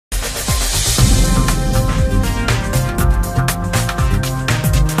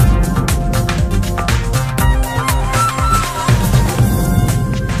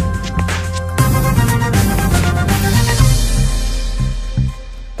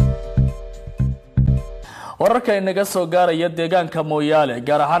wararka inaga soo gaaraya deegaanka Mooyaale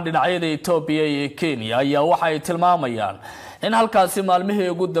gaar ahaan dhinacyada Itoobiya iyo Kenya ayaa waxa ay tilmaamayaan in halkaasi maalmihii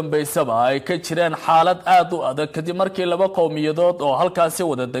ugu dambeysaba ay ka jireen xaalad aad u adag kadib markii laba qowmiyadood oo halkaasi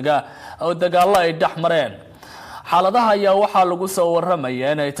wada dagaalo ay dhaxmareen. xaaladaha ayaa waxa lagu soo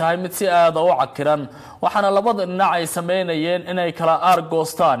warramaya inay tahay mid si aad u cakiran waxaana labada dhinac ay sameynayeen inay kala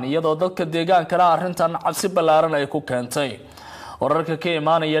aargoostaan iyadoo dadka deegaankana arrintan cabsi ballaaran ay ku keentay. wararka ka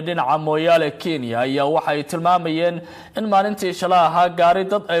imaanaya dhinaca Mooyaale Kenya ayaa waxa ay tilmaamayeen in maalintii shalay ahaa gaari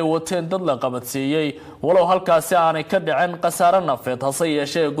dad ay wateen dad la qabadsiiyay walow halkaasi aanay ka dhicin khasaare nafeed hase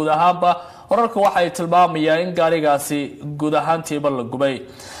yeeshee guud ahaanba wararka waxa ay tilmaamayaan in gaarigaasi guud ahaantiiba la gubay.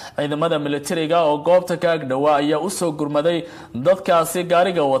 ciidamada militariga oo goobta ka agdhowa ayaa u soo gurmaday dadkaasi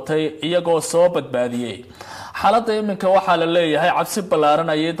gaariga watay iyagoo soo badbaadiyay. xaaladda iminka waxa la leeyahay cabsi ballaaran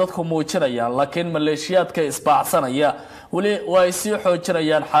ayay dadku muujinayaan laakiin maleeshiyaadka isbaacsanaya wali way sii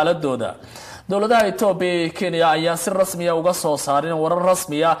xoojinayaan xaaladooda. dowladaha Itoobiya iyo Kenya ayaa si rasmi ah uga soo saarin warar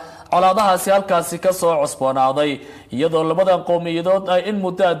rasmi ah colaadahaasi halkaasi ka soo cusboonaaday iyadoo labada qowmiyadood ay in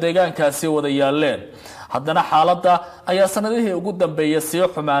muddo deegaankaasi wada yaaleen. haddana xaaladda ayaa sanadihii ugu dambeeyay sii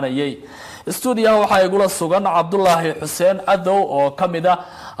xumaanayay. stuudiyaha waxaa igula sugan Cabdullaahi Xuseen Adow oo kamid ah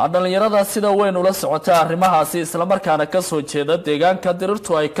dhalinyarada sida weyn ula socota arrimahaasi isla markaana ka soo jeeda deegaanka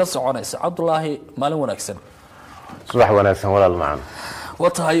dirirtu ay ka soconayso. Cabdullaahi, maalin wanaagsan. subax wanaagsan walaal macaan.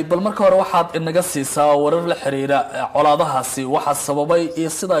 watahay bal marka hore waxaad inaga siisaa warar la xiriira colaadahaasi waxa sababay iyo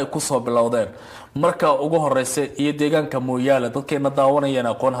sida ay ku soo bilowdeen marka ugu horeysay iyo deegaanka Mooyaale dadkeena daawanayeen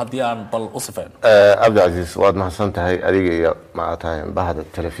aqoon hadii aan bal u sifeen. Abdulaziz waad mahadsan tahay adiga iyo maatahay bahda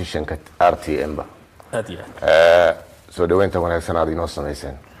telefishinka RTM ba. hadiya soo dhaweynta wanaagsan aad inoo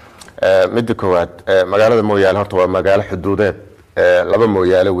sameeyeen. mid koowaad magaalada Mooyaale horta waa magaalo xuduudeed laba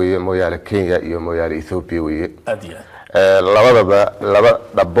Mooyaale weeye, Mooyaale Kenya iyo Mooyaale Ethiopia weeye. hadiya laba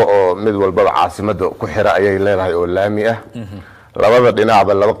dhabo oo mid walba caasimada ku xira ayay leedahay oo laami ah. labada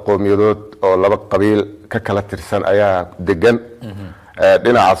dhinacba laba qowmiyadood oo laba qabiil ka kala tirsan ayaa degan.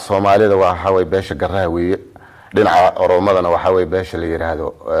 dhinaca Soomaalida waxa way beesha Garaha weeye, dhinaca Oromadana waxa way beesha la yiraahdo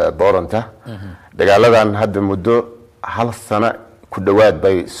Booranta. dagaaladan hadda muddo hal sano ku dhawaad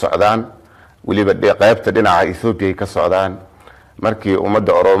bay socdaan, waliba qaybta dhinaca Ethiopia ka socdaan markii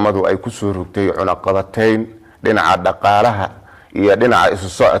ummadda Oromadu ay ku soo rugtay cunaqabatayn dhinaca dhaqaalaha iyo dhinaca isu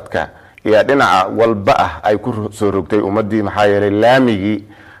socodka iyo dhinaca walba ah ay ku soo rogtay ummadii. maxaa yeelay laamigi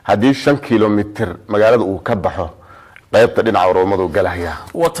hadii 5 kilomitir magaalada uu ka baxo qaybta dhinaca Oromadu galaya.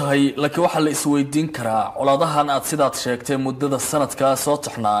 watahay laakiin waxa la isweydiin karaa colaadahan aad sidaad sheegtay muddada sanadka soo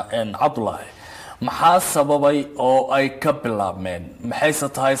taxnaa Cabdullaahi maxaa sababay oo ay ka bilaabmeen maxayse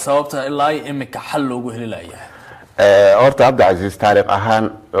tahay sababta ilaa imika xal loogu heli lahayaa? horta Abdulaziz taariikh ahaan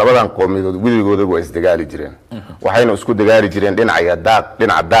labadan qowmiyadood wiligooda way isdagaali jireen. waxayna isku dagaali jireen dhinaca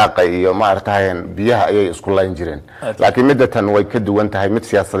daaqa iyo ma artaayeen biyaha ayay isku layn jireen. laakiin midatan way ka duwan tahay mid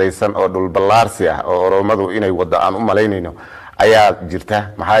siyaasadaysan oo dhul ballaarsi ah oo Oromadu inay wada aan u malaynayno ayaa jirta.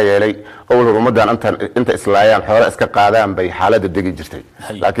 maxaa yeelay Oromadan inta islaayaan xoolo iska qaadaan bay xaaladda degi jirtay.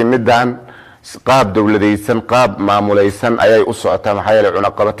 laakiin midan qaab dawladaysan qaab maamulaysan ayay u socotaa. maxaa yeelay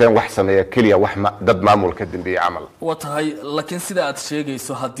cunaqabateen wax sameeya kaliya wax dad maamul ka dambeeyay amal. watahay laakiin sida aad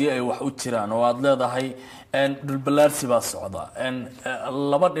sheegayso hadii ay wax u jiraan oo aad leedahay dhul ballaarsi baa socda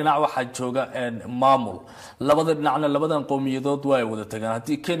laba dhinac waxa jooga maamul labada dhinacna labadan qowmiyadood way wada tagaan.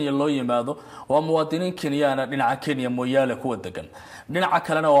 hadii Kenya loo yimaado waa muwaadiniin Kenyaana dhinaca Kenya Mooyaale ku wadagan, dhinaca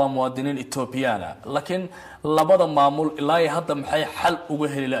kalena waa muwaadiniin Ethiopiana. laakiin labada maamul ilaa hadda maxay xal uga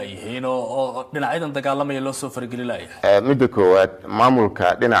heli laayeen oo dhinacyadan dagaalamaya loo soo fargelin laayay? mid koowaad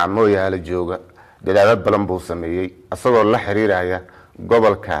maamulka dhinaca Mooyaale jooga dadaal badan buu sameeyay asagoo la xiriiraya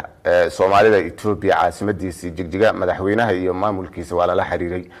gobolka Soomaalida Ethiopia caasimadiisa Jigjiga. madaxweynaha iyo maamulkiisa waa la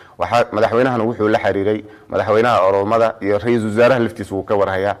xiriiray. waxa madaxweynahan wuxuu la xiriiray madaxweynaha Oromada iyo ra'iisul wasaaraha laftiisa uu ka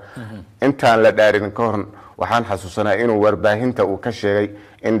warhayaa. intaan la dhaarin ka hor waxaan xasuusanaa inuu warbaahinta uu ka sheegay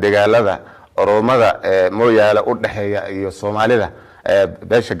in dagaalada Oromada Mooyaale u dhaxeeya iyo Soomaalida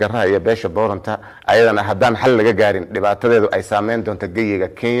beesha Garaha iyo beesha Booranta ayadana haddaan xal laga gaarin dhibaatadeedu ay saameyn doonto geyiga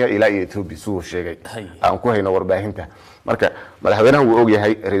Kenya ilaa Ethiopia soo sheegay. aan ku hayno warbaahinta. marka madaxweynaha wuu og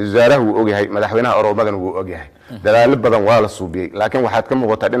yahay, ra'iisul wasaaraha wuu og yahay, madaxweynaha Oromadana wuu og yahay. dadaal badan waa la suubiyay laakiin waxaad ka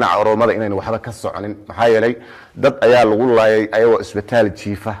muuqataa dhinaca Oromada inay waxba ka soconin. maxaa yeelay dad ayaa lagu laayay ayagoo isbitaal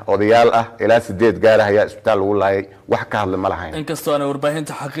jiifa odayaal ah ilaa 8 gaaraya isbitaal lagu laayay wax ka hadla ma lahayn. inkastoo aan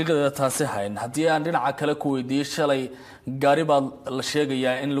warbaahinta xaqiiqada taasi hayn hadii aan dhinaca kale ku weydiiyay shalay gaari baa la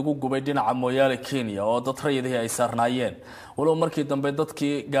sheegayaa in lagu gubay dhinaca Mooyaale Kenya oo dad rayidii ay saarnaayeen walow markii dambe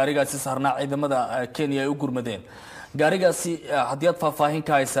dadkii gaarigaasi saarnaa ciidamada Kenya ay u gurmadeen. gaarigaasi haddii aad faahfaahin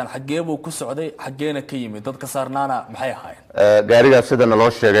ka haysaan xagee buu ku socday xageena ka yimid dadka saarnaana maxay ahaayeen gaarigaas sida naloo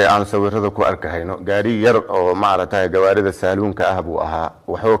sheegay aan sawirada ku arkahayno gaari yar oo maaragtay gawaarida saaluunka ah buu ahaa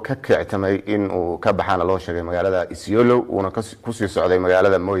wuxuu ka kictamay in uu ka baxana loo sheegay magaalada Isiolo uuna ku sii socday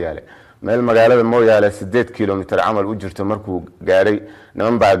magaalada Moyale meel magaalada Moyale 8 kilomitir amal u jirto markuu gaaray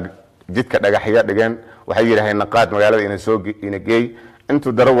niman baa jidka dhagaxya dhigeen waxay yiraahdeen naqaad magaalada inay soo geey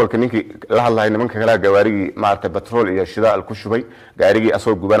intuu darawalka ninkii la hadlay nimanka kala gawaarigi maartay petrol iyo shidaal ku shubay gaarigii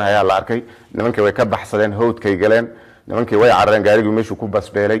asoo gubanaya la arkay nimankii way ka baxsadeen howdkay galeen nimankii way carareen gaarigii meeshuu ku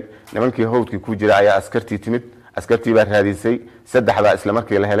basbeelay nimankii howdkii ku jira ayaa askartii timid askartii baa raadisay saddex baa isla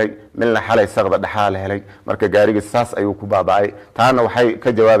markii la helay milna xalay saqda dhaxaa la helay marka gaarigii saas ayuu ku baabacay taana waxay ka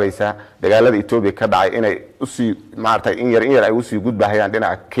jawaabaysaa dagaalada Itoobiya ka dhacay inay u sii maartay in yar ay u sii gudbahayaan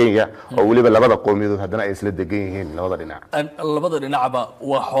dhinaca Kenya oo waliba labada qowmiyadood haddana ay isla degan yihiin labada dhinacba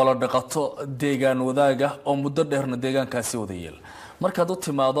waa xoolo dhaqato deegaan wadaaga oo muddo dheerna deegaankaasi wadayeel markaad u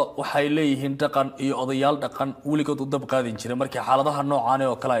timaado waxay leeyihiin dhaqan iyo odayaal dhaqan weligood u dab qaadin jiray markii xaaladaha noocan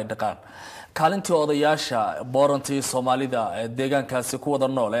oo kale ay dhaqaan kaalintii odayaasha boorantii Soomaalida deegaankaasi ku wada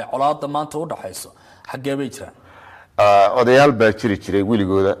nool ee colaadda maanta u dhaxayso xagee bay jiraan odayaal baa jiray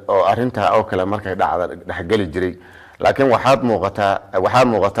weligooda oo arinta oo kale markay dhacdo dhaxgali jiray laakiin waxaad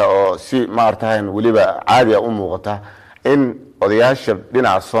muuqata oo si maartayn waliba caadi ah u muuqata in odayaasha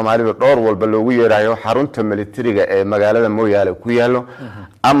dhinaca Soomaalida dhowr walba loogu yeerayo xarunta militariga ee magaalada Moyale ku yaalo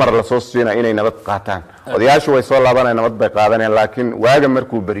amar la soo siina inay nabad qaataan odayaashu way soo laabanayaan nabad bay qaadanayaan laakiin waaga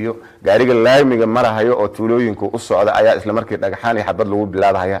markuu bariyo gaariga laamiga marahayo oo tuulooyinka u socda ayaa isla markii dhagaxaan iyo xabad lagu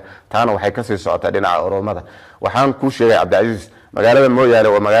bilaabaya taana waxay ka sii socotaa dhinaca Oromada waxaan ku sheegay Cabdicaziz magaalada Moyale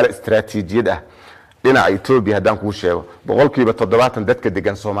waa magaalo istiraatiijiyad ah dhinaca Itoobiya haddaan ku sheego 70% dadka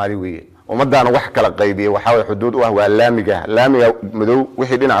degan Soomaali weeye umadana wax kala qaybiyay waxa way xuduud u ah waa laamiga madow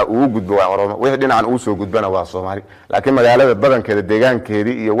wixii dhinaca uu gudbo waa Oromo wixii dhinacan uu soo gudbana waa Soomaali laakiin magaalada badankeeda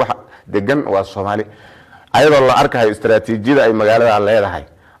deegaankeedii iyo wax degan waa Soomaali ayadoo la arkayo istiraatiijiyada ay magaalada leedahay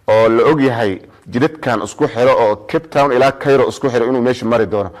oo la og yahay jidadkan isku xiro oo Cape Town ilaa Cairo isku xiro inuu meesha mari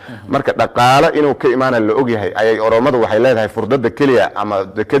doono marka dhaqaale inuu ka imaana la og yahay ayay Oromadu waxay leedahay furdada kaliya ama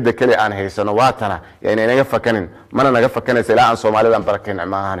dekada kaliya aan haysano waatana yaani naga fakanin mana naga fakanaysa ilaa aan Soomaalida barakeyn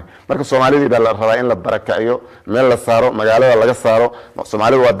maahan marka Soomaalida baa la rabaa in la barakayo meel la saaro magaalada laga saaro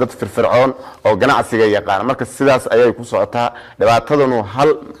Soomaalida waa dad firfircoon oo ganacsiga yaqaan marka sidaas ayay ku socotaa dhibaataduna hal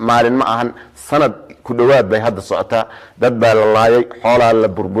maalin ma ahan sanad ku dhawaad bay hadda socotaa dad baa la laayay xoolaha la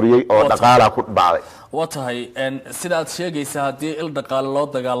burburiyay oo dhaqaalaha ku dhacday watahay sida aad sheegaysaa hadii il dhaqaale loo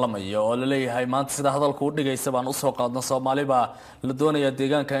dagaalamayo oo la leeyahay maanta sida hadalku u dhigaysa baan u soo qaadno Soomaali baa la doonayaa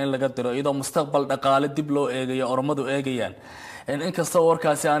deegaanka in laga diro iyadoo mustaqbal dhaqaale dib loo eegayo Oromadu eegayaan in kasta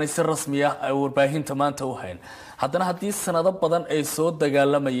warkaasi aan si rasmi ah ay warbaahinta maanta u hayn haddana hadii sanado badan ay soo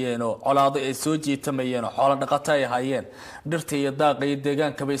dagaalamayeen oo colaado ay soo jiitamayeen oo xoolo dhaqato ay hayeen dhirta iyo daaqa iyo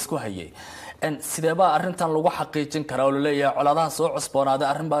deegaanka bay isku hayay sidee baa arintan lagu xaqiijin karaa oo leeyahay colaadaha soo cusboonaaday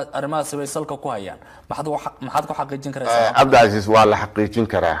arrimaha sabaysalka ku hayaan maxaad ku xaqiijin karaysaa Cabdicaziz waa la xaqiijin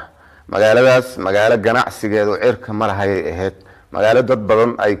karaa magaaladaas magaalo ganacsigeedu cirka marahayay ahayd magaalo dad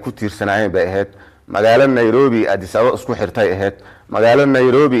badan ay ku tiirsanaayeen bay ahayd magaalo Nairobi Addis Ababa isku xirtay ahayd magaalo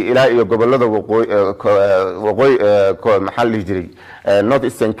Nairobi ilaa iyo gobolada waqooyi maxalli jiray North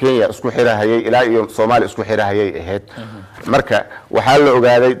Eastern Kenya isku xirahayay ilaa iyo Soomaali isku xirahayay ahayd marka waxa la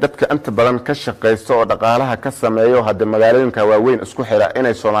ogaaday dadka inta badan ka shaqeysto oo dhaqaalaha ka sameeyo hadda magaalooyinka waaweyn isku xira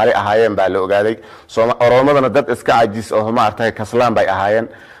inay Soomaali ahaayeen baa la ogaaday Oromadana dad iska caajis oo ma artay kaslaan bay ahaayeen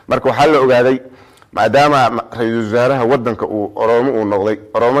marka waxa la ogaaday maadaama ra'iisul wasaaraha wadanka uu Oromo uu noqday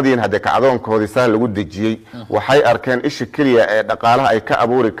Oromadiin hadda kacdoonkoodii saa lagu dejiyay waxay arkeen isha kaliya ee dhaqaalaha ay ka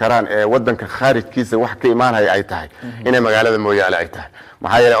abuuri karaan ee wadanka khaarijkiisa wax ka imaanaya ay tahay inay magaalada Moyale ay tahay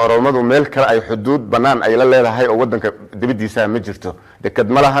maxaa yeelay Oromadu meel kale ay xuduud banaan ay la leedahay oo wadanka dibadiisa ma jirto dekad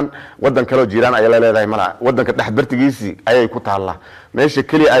malahan wadan kale oo jiraan ay la leedahay malaha wadanka dhaxbartigiisii ayay ku taallaa meesha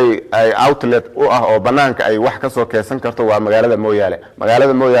kaliya ay outlet u ah oo banaanka ay wax ka soo keesan karto waa magaalada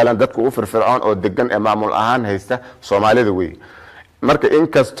Moyale dadku u firfircoon oo degan ee maamul ahaan haysta Soomaalida weey marka in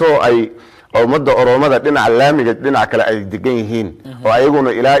kasto ay ummadda Oromada dhinaca laamiga dhinaca kale ay degan yihiin oo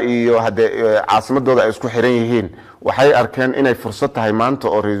ayaguna ilaa iyo hadda caasimadooda ay isku xiran yihiin waxay arkeen inay fursad tahay maanta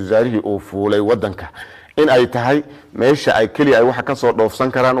oo ra'iisul wasaarihii uu fuulay wadanka in ay tahay meesha ay kaliya ay wax ka soo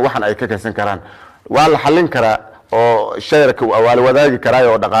dhoofsan karaan waxan ay ka kaysan karaan waa la xalin karaa oo shayarka waa la wadaagi karaa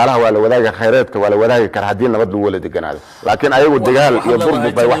oo dhaqaalaha waa la wadaagi khayraadka waa la wadaagi karaa haddii nabad lagu wada deganaado laakiin ayagu dagaal iyo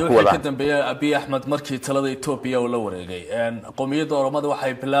burbur bay wax ku wadaan ka dambeeyay Abiy Ahmed markii talada Ethiopia uu la wareegay qowmiyadda Oromada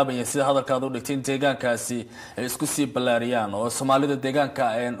waxay bilaabayeen sida hadalkaadu dhigtay deegaankaasi ay isku sii balaariyaan oo Soomaalida deegaanka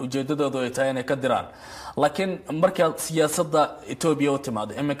ujeedadoodu ay tahay inay ka diraan laakiin markii siyaasadda Ethiopia u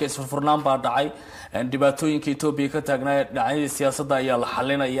timaado iminka isfurnaan baa dhacay dhibaatooyinka Ethiopia ka taagnaa dhacay siyaasadda ayaa la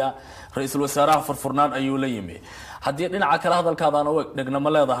xalinaya ra'iisul wasaaraha furfurnaan ayuu la yimi haddii dhinaca kale hadalkaadaan u dhigno ma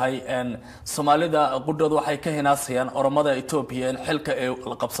leedahay Soomaalida qudhoodu waxay ka hinaasayaan Oromada Ethiopia in xilka ay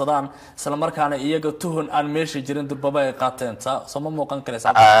la qabsadaan isla markaana iyaga tuhun aan meesha jirin dibaba ay qaateen sama muuqan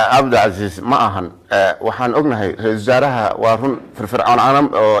karaysa Abdi Aziz ma ahan waxaan ognahay ra'iisul wasaaraha waa run firfircoon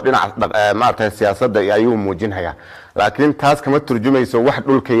oo dhinaca maartay siyaasadda ayuu muujinaya laakiin taas kama turjumayso wax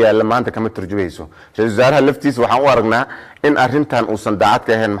dhulka yaala maanta kama turjumayso ra'iisul wasaaraha laftiisa waxaan u aragnaa in arintan uusan daacad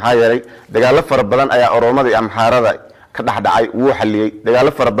ka ahayn maxaa yeelay dagaalo fara badan ayaa Oromada iyo Amxaarada ka dhaxdhacay wuu xaliyay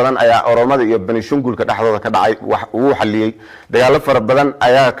dagaalo fara badan ayaa Oromada iyo Benishangulka dhaxdooda ka dhacay wuu xaliyay dagaalo fara badan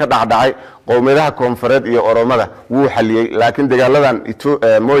ayaa ka dhaxdhacay qowmiyadaha koonfureed iyo Oromada wuu xaliyay laakiin dagaaladan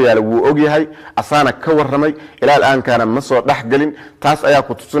mooyaale wuu og yahay asaana ka waramay ilaa aan kana ma soo dhaxgalin taas ayaa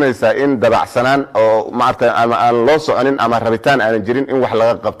ku tusinaysa in dabacsanaan oo maartay ama aan loo soconin ama rabitaan aan jirin in wax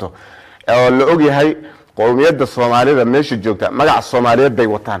laga qabto oo la og yahay qowmiyadda Soomaalida meesha joogta magaca Soomaaliyeed bay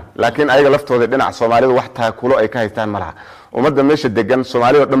wataan laakiin ayaga laftooda dhinaca Soomaalida wax taakulo ay ka haystaan malaha ummadda meesha degan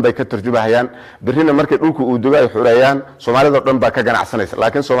Soomaalida dhan bay ka tarjumayaan birina markay dhulku uu duga ay xureeyaan Soomaalida dhan baa ka ganacsanaysa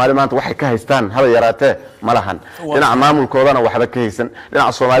laakiin Soomaali maanta waxay ka haystaan haba yaraatee malahan dhinaca maamulkoodana waxba ka haysan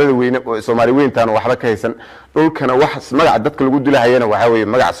dhinaca Soomaali weyntaana waxba ka haysan dhulkana wax magaca dadka lagu dilahayana waxa weeye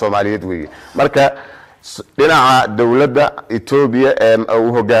magaca Soomaaliyeed weeye marka dhinaca dawladda Ethiopia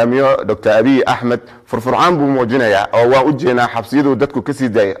uu hogaamiyo Dr. Abiy Ahmed furfuraan buu muujinayaa oo waa u jeena xabsiyadu dadku ka sii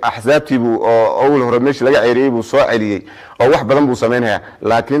daayay axsaabtiibu oo awal hore meesha laga ceeriyay buu soo celiyay oo wax badan buu sameeyay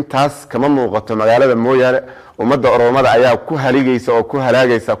laakiin taas kama muuqato magaalada mooyaale ummadda Oromada ayaa ku haligaysa oo ku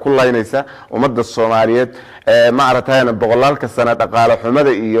halaagaysa ku laynaysa ummadda Soomaaliyeed ma aragtayna boqolaalka sano dhaqaale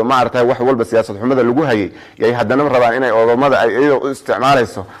xumada iyo ma aragtay wax walba siyaasad xumada lagu hayay yay haddana rabaan inay Oromada ay iyadoo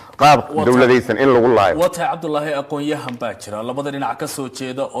isticmaalayso qaab dawladaysan in lagu laayo wata Cabdullaahi aqoon-yahan baa jira labada dhinac ka soo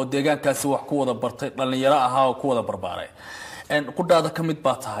jeeda oo deegaankaasi wax ku wada bartay dhalinyaro ahaa oo ku wada barbaaray qudhaada ka mid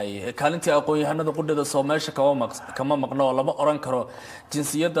baa tahay kaalintii aqoon-yahanada qudhada soo meesha kama maqno oo lama oran karo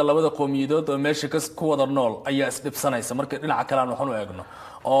jinsiyadda labada qowmiyadood oo meesha ku wada nool ayaa isdhibsanaysa markii dhinaca kale aan waxaan u eegno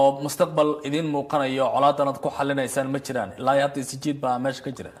oo mustaqbal idin muuqanayo colaadanad ku xalinaysaan ma jiraan ilaa hadda isjiid baa meesha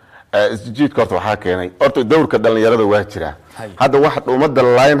ka jira isjiidka horta waxaa keenay horta dowrka dhalinyarada waa jira hadda wax ummadda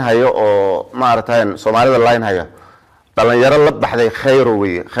line hayo oo ma aragtay Soomaalida line hayo dhalinyaro la baxday khayro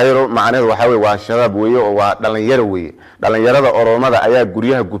weeye khayro macnaheedu waxa weeye waa shabaab weeye oo waa dhalinyaro weeye dhalinyarada Oromada ayaa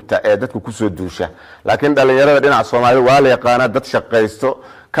guryaha gubta ee dadku ku soo duusha laakiin dhalinyarada dhinaca Soomaalida waa la yaqaan dad shaqaysto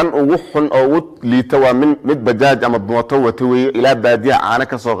kan ugu xun oo ugu liita waa mid bajaaj ama mooto wato weeye ilaa baadiya aana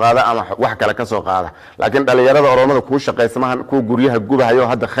ka soo qaada ama wax kale ka soo qaada laakiin dhalinyarada Oromada ku shaqaysamahan ku guryaha gubahayo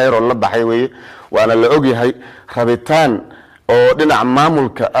hadda khayro la baxay weeye waana la og yahay rabitaan oo dhinaca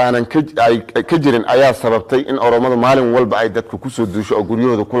maamulka aanan ka jirin ayaa sababtay in Oromadu maalin walba ay dadku ku soo duusho oo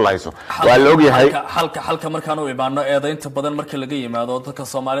guryahooda ku layso waa la og yahay halka markaan u imaano eedaynta badan marka laga yimaado dadka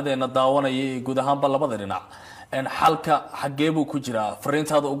Soomaalida ee daawanaya guud ahaanba labada dhinac xalka xagee buu ku jiraa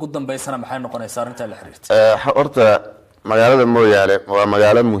fariintaada ugu dambeysana maxay noqonaysaa arinta la xiriirta horta magaalada mooyaale waa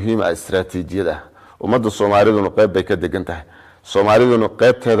magaalo muhiim ah istiraatiijiyad ah ummadda Soomaalidu qayb bay ka degan tahay Soomaaliduna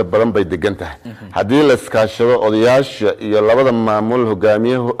qaybteeda badan bay degan tahay hadii la iskaashado odayaasha iyo labada maamul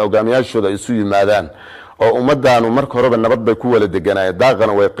hogaamiyaashooda ay isu yimaadaan oo ummaddaanu marka horeba nabad bay ku wala deganaayeen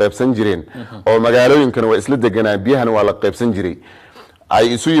daaqana way qaybsan jireen oo magaalooyinkana way isla deganaayeen biyahana waa la qaybsan jiray ay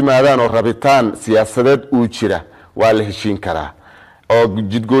isu yimaadaan oo rabitaan siyaasadeed uu jira waa la heshiin karaa oo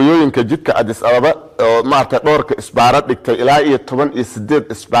jidgooyooyinka jidka Addis Ababa oo maarta dhowrka isbaara dhigtay ilaa iyo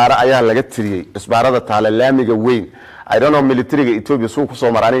 18 isbaara ayaa laga tiriyay isbaarada taalaamiga weyn I don't know military Ethiopia soo ku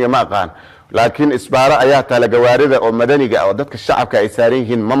soo maraniga ma aqaan laakiin isbaara ayaa taala gawaarida oo madaniga oo dadka shacabka ay saaran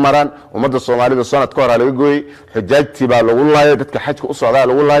yihiin ma maraan ummadda Soomaalida sanad ka hor laga gooyay xujaajtii baa lagu laayay dadka xajka u socdaa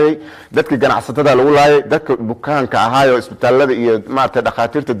lagu laayay dadka ganacsatada lagu laayay dadka bukaanka ahaayo isbitaalada iyo maarta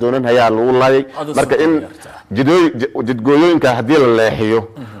dhaqaatiirta doonan hayaa lagu laayay marka in jidgooyooyinka hadii la leexiyo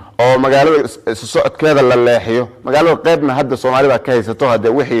oo magaalada socodkeeda la leexiyo magaalada qaybna hadda Soomaalida ka haysato hadda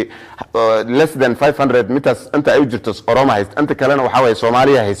wixii less than 500 meters inta ay jirto Oromo haysto inta kalena waxa way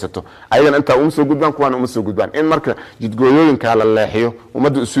Soomaaliya haysato ayagana inta soo gudbaan kuwan soo gudbaan in marka jidgooyooyinka la leexiyo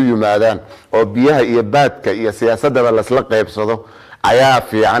ummaddu isu yimaadaan oo biyaha iyo baadka iyo siyaasadda la isla qaybsado ayaa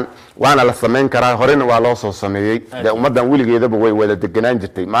fiican waana la sameyn karaa horena waa loo soo sameeyay ummaddan wiligeedaba way wada deganaan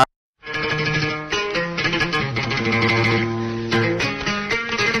jirtay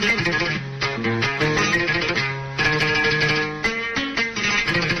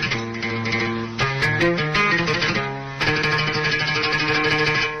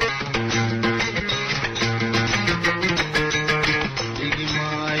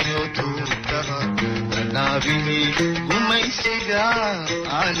به قميسيقا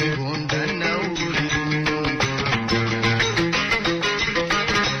عنهم دنوري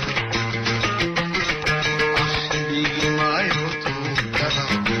أحبي ما يطوك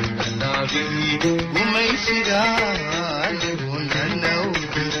أنا به قميسيقا عنهم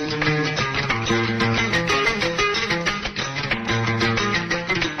دنوري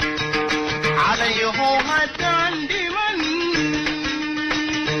عليهم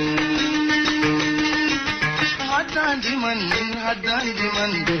هدان دمن هدان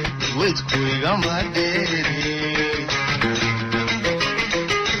دمن وتكوي غماديري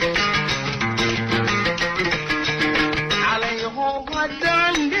عليهم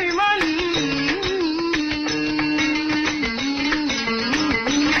هدان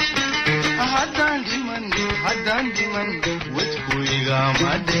دمن هدان دمن وتكوي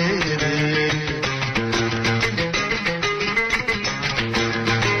غماديري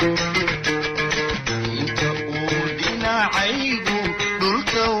عيبو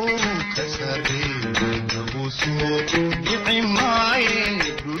دلكو كسري نبوسو بعماي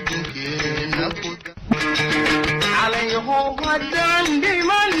دلكي نبوت عليهم هدان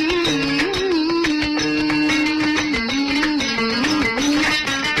دمن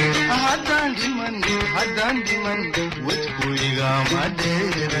هدان دمن وتكوي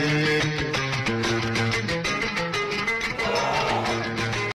غامديري